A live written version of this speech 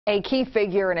A key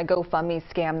figure in a GoFundMe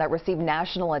scam that received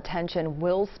national attention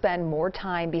will spend more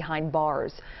time behind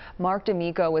bars. Mark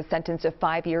D'Amico was sentenced to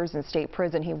 5 years in state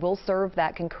prison. He will serve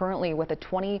that concurrently with a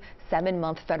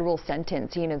 27-month federal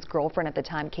sentence. He and his girlfriend at the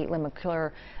time, Caitlin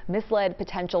McClure, misled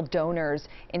potential donors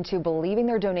into believing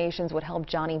their donations would help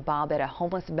Johnny Bobbitt, a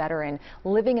homeless veteran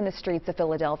living in the streets of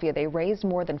Philadelphia. They raised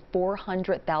more than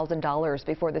 $400,000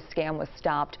 before the scam was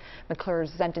stopped.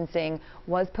 McClure's sentencing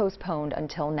was postponed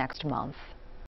until next month.